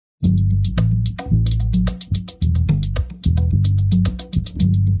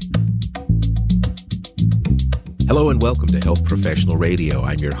Hello and welcome to Health Professional Radio.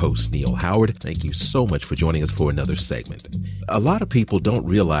 I'm your host, Neil Howard. Thank you so much for joining us for another segment. A lot of people don't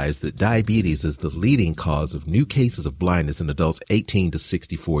realize that diabetes is the leading cause of new cases of blindness in adults 18 to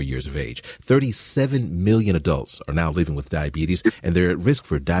 64 years of age. 37 million adults are now living with diabetes, and they're at risk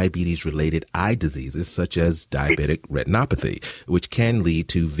for diabetes-related eye diseases such as diabetic retinopathy, which can lead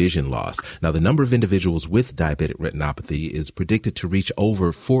to vision loss. Now, the number of individuals with diabetic retinopathy is predicted to reach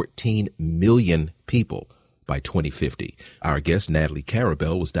over 14 million people by 2050. Our guest, Natalie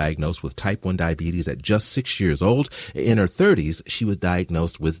Carabell, was diagnosed with type 1 diabetes at just 6 years old. In her 30s, she was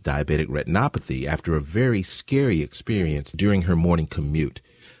diagnosed with diabetic retinopathy after a very scary experience during her morning commute.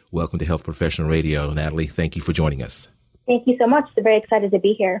 Welcome to Health Professional Radio, Natalie. Thank you for joining us. Thank you so much. I'm very excited to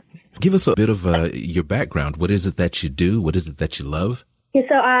be here. Give us a bit of your background. What is it that you do? What is it that you love? Yeah,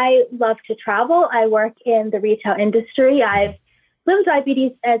 so I love to travel. I work in the retail industry. I've lived with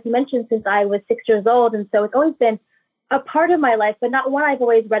diabetes, as you mentioned, since I was 6 years old. And so it's always been a part of my life, but not one I've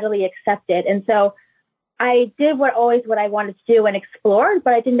always readily accepted. And so I did what I wanted to do and explored,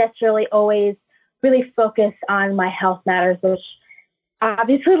 but I didn't necessarily always really focus on my health matters, which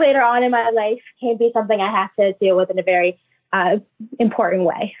obviously later on in my life can be something I have to deal with in a very important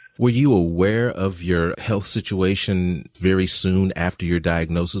way. Were you aware of your health situation very soon after your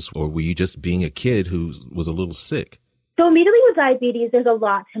diagnosis, or were you just being a kid who was a little sick? So immediately with diabetes, there's a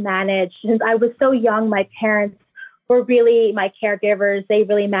lot to manage. Since I was so young, my parents were really my caregivers. They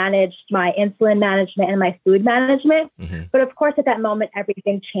really managed my insulin management and my food management. Mm-hmm. But of course, at that moment,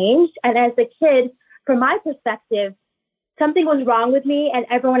 everything changed. And as a kid, from my perspective, something was wrong with me and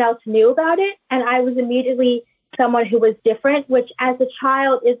everyone else knew about it. And I was immediately someone who was different, which as a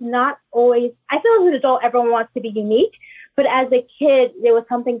child is not always, I feel as an adult, everyone wants to be unique. But as a kid, there was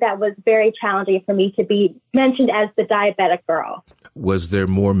something that was very challenging for me to be mentioned as the diabetic girl. Was there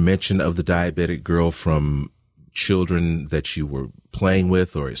more mention of the diabetic girl from children that you were playing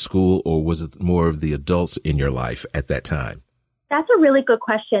with or at school, or was it more of the adults in your life at that time? That's a really good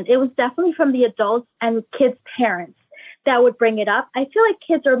question. It was definitely from the adults and kids' parents that would bring it up. I feel like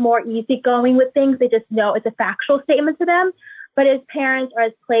kids are more easygoing with things. They just know it's a factual statement to them. But as parents or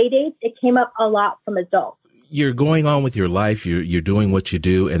as play dates, it came up a lot from adults. You're going on with your life, you're doing what you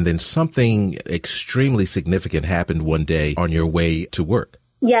do, and then something extremely significant happened one day on your way to work.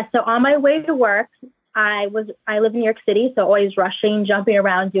 Yes, so on my way to work, I live in New York City, so always rushing, jumping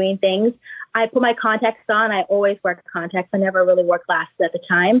around, doing things. I put my contacts on. I always wear contacts. I never really wore glasses at the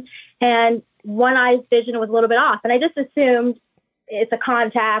time. And one eye's vision was a little bit off, and I just assumed it's a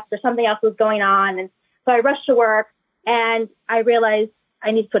contact or something else was going on. And so I rushed to work, and I realized I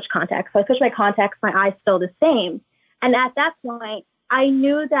need to switch contacts. So I switched my contacts, my eye's still the same. And at that point, I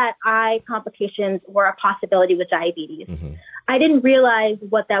knew that eye complications were a possibility with diabetes. Mm-hmm. I didn't realize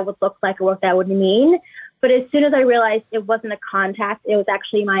what that would look like or what that would mean. But as soon as I realized it wasn't a contact, it was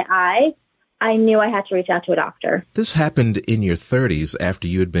actually my eye, I knew I had to reach out to a doctor. This happened in your 30s after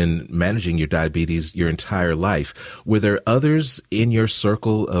you had been managing your diabetes your entire life. Were there others in your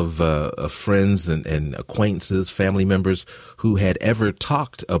circle of friends and acquaintances, family members who had ever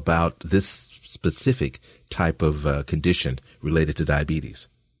talked about this specific type of condition related to diabetes?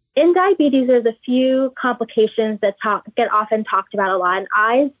 In diabetes, there's a few complications that get often talked about a lot, and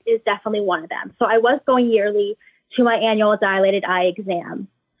eyes is definitely one of them. So I was going yearly to my annual dilated eye exam,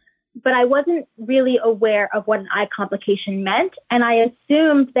 but I wasn't really aware of what an eye complication meant. And I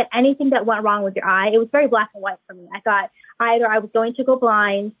assumed that anything that went wrong with your eye, it was very black and white for me. I thought either I was going to go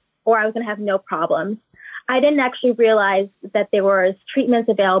blind or I was going to have no problems. I didn't actually realize that there was treatments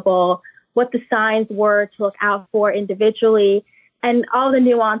available, what the signs were to look out for individually, and all the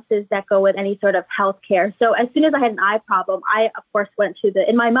nuances that go with any sort of healthcare. So as soon as I had an eye problem, I, of course, went to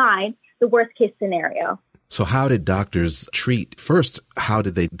in my mind, the worst case scenario. So how did doctors treat? First, how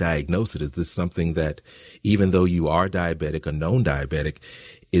did they diagnose it? Is this something that, even though you are diabetic, a known diabetic,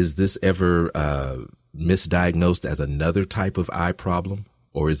 is this ever misdiagnosed as another type of eye problem?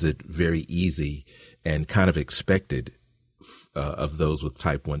 Or is it very easy and kind of expected of those with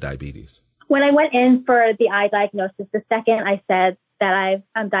type 1 diabetes? When I went in for the eye diagnosis, the second I said that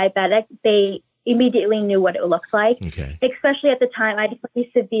I'm diabetic, they immediately knew what it looked like. Okay. Especially at the time, I had a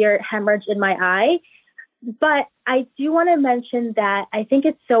pretty severe hemorrhage in my eye. But I do want to mention that I think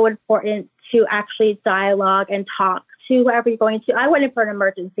it's so important to actually dialogue and talk to whoever you're going to. I went in for an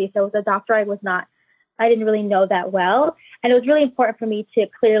emergency, so with a doctor I didn't really know that well. And it was really important for me to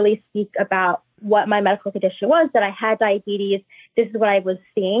clearly speak about what my medical condition was, that I had diabetes. This is what I was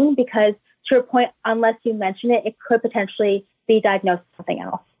seeing, because to your point, unless you mention it, it could potentially be diagnosed with something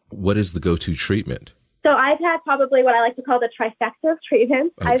else. What is the go-to treatment? So I've had probably what I like to call the trifecta of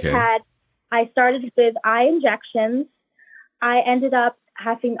treatments. Okay. I've had I started with eye injections. I ended up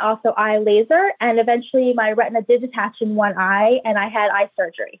having also eye laser, and eventually my retina did detach in one eye, and I had eye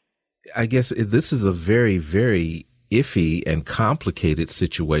surgery. I guess this is a very, very iffy and complicated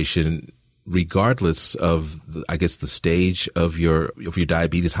situation, regardless of, the stage of your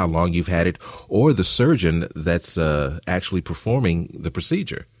diabetes, how long you've had it, or the surgeon that's actually performing the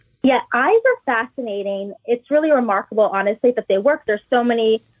procedure. Yeah, eyes are fascinating. It's really remarkable, honestly, that they work. There's so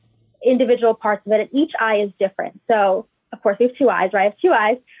many individual parts of it, and each eye is different. So, of course, we have two eyes, right? I have two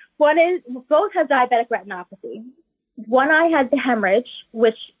eyes. Both have diabetic retinopathy. One eye had the hemorrhage,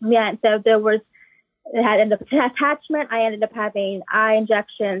 which meant that it had an attachment. I ended up having eye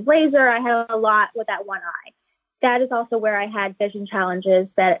injections, laser. I had a lot with that one eye. That is also where I had vision challenges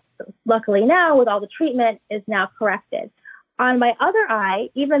that luckily now, with all the treatment, is now corrected. On my other eye,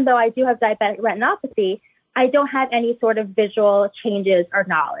 even though I do have diabetic retinopathy, I don't have any sort of visual changes or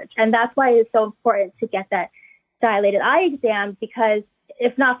knowledge. And that's why it's so important to get that dilated eye exam, because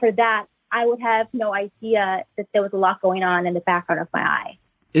if not for that, I would have no idea that there was a lot going on in the background of my eye.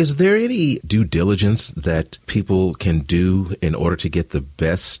 Is there any due diligence that people can do in order to get the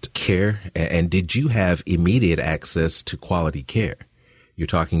best care? And did you have immediate access to quality care? You're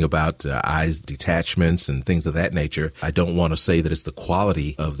talking about eyes detachments and things of that nature. I don't want to say that it's the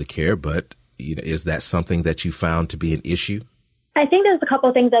quality of the care, but is that something that you found to be an issue? I think there's a couple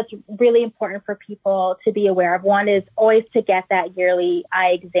of things that's really important for people to be aware of. One is always to get that yearly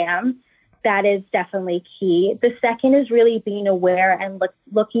eye exam. That is definitely key. The second is really being aware and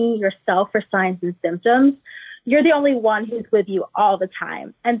looking yourself for signs and symptoms. You're the only one who's with you all the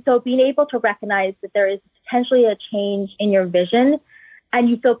time. And so being able to recognize that there is potentially a change in your vision and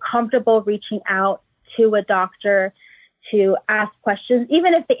you feel comfortable reaching out to a doctor to ask questions,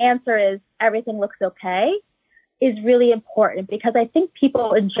 even if the answer is everything looks okay, is really important, because I think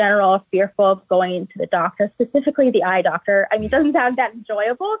people in general are fearful of going to the doctor, specifically the eye doctor. I mean, it doesn't sound that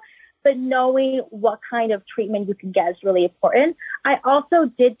enjoyable, but knowing what kind of treatment you can get is really important. I also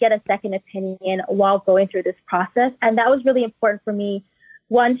did get a second opinion while going through this process, and that was really important for me,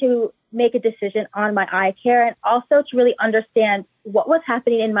 one, to make a decision on my eye care, and also to really understand what was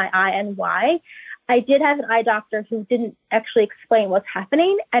happening in my eye and why. I did have an eye doctor who didn't actually explain what's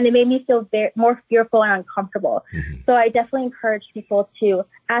happening, and it made me feel more fearful and uncomfortable. Mm-hmm. So I definitely encourage people to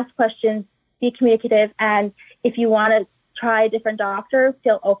ask questions, be communicative, and if you want to try a different doctor,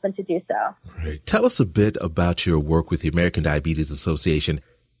 feel open to do so. Right. Tell us a bit about your work with the American Diabetes Association.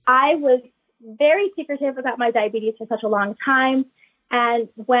 I was very secretive about my diabetes for such a long time. And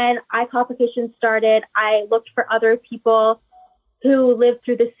when eye complications started, I looked for other people who lived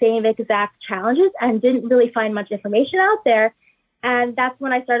through the same exact challenges and didn't really find much information out there. And that's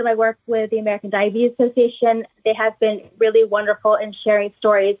when I started my work with the American Diabetes Association. They have been really wonderful in sharing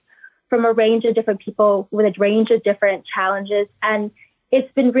stories from a range of different people with a range of different challenges. And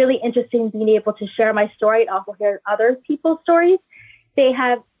it's been really interesting being able to share my story and also hear other people's stories. They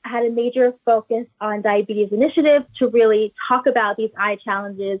have had a major focus on diabetes initiative to really talk about these eye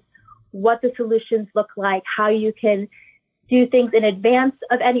challenges, what the solutions look like, how you can do things in advance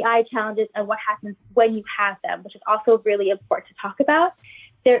of any eye challenges, and what happens when you have them, which is also really important to talk about.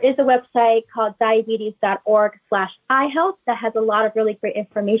 There is a website called diabetes.org/eyehealth that has a lot of really great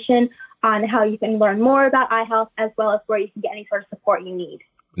information on how you can learn more about eye health, as well as where you can get any sort of support you need.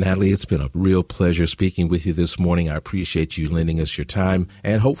 Natalie, it's been a real pleasure speaking with you this morning. I appreciate you lending us your time,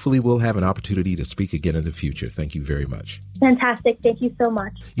 and hopefully we'll have an opportunity to speak again in the future. Thank you very much. Fantastic. Thank you so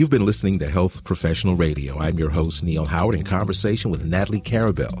much. You've been listening to Health Professional Radio. I'm your host, Neil Howard, in conversation with Natalie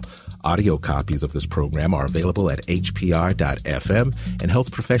Karabell. Audio copies of this program are available at hpr.fm and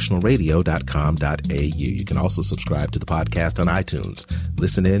healthprofessionalradio.com.au. You can also subscribe to the podcast on iTunes.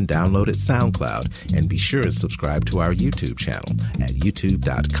 Listen in, download it, SoundCloud, and be sure to subscribe to our YouTube channel at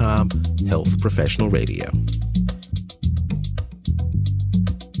youtube.com/Health Professional Radio.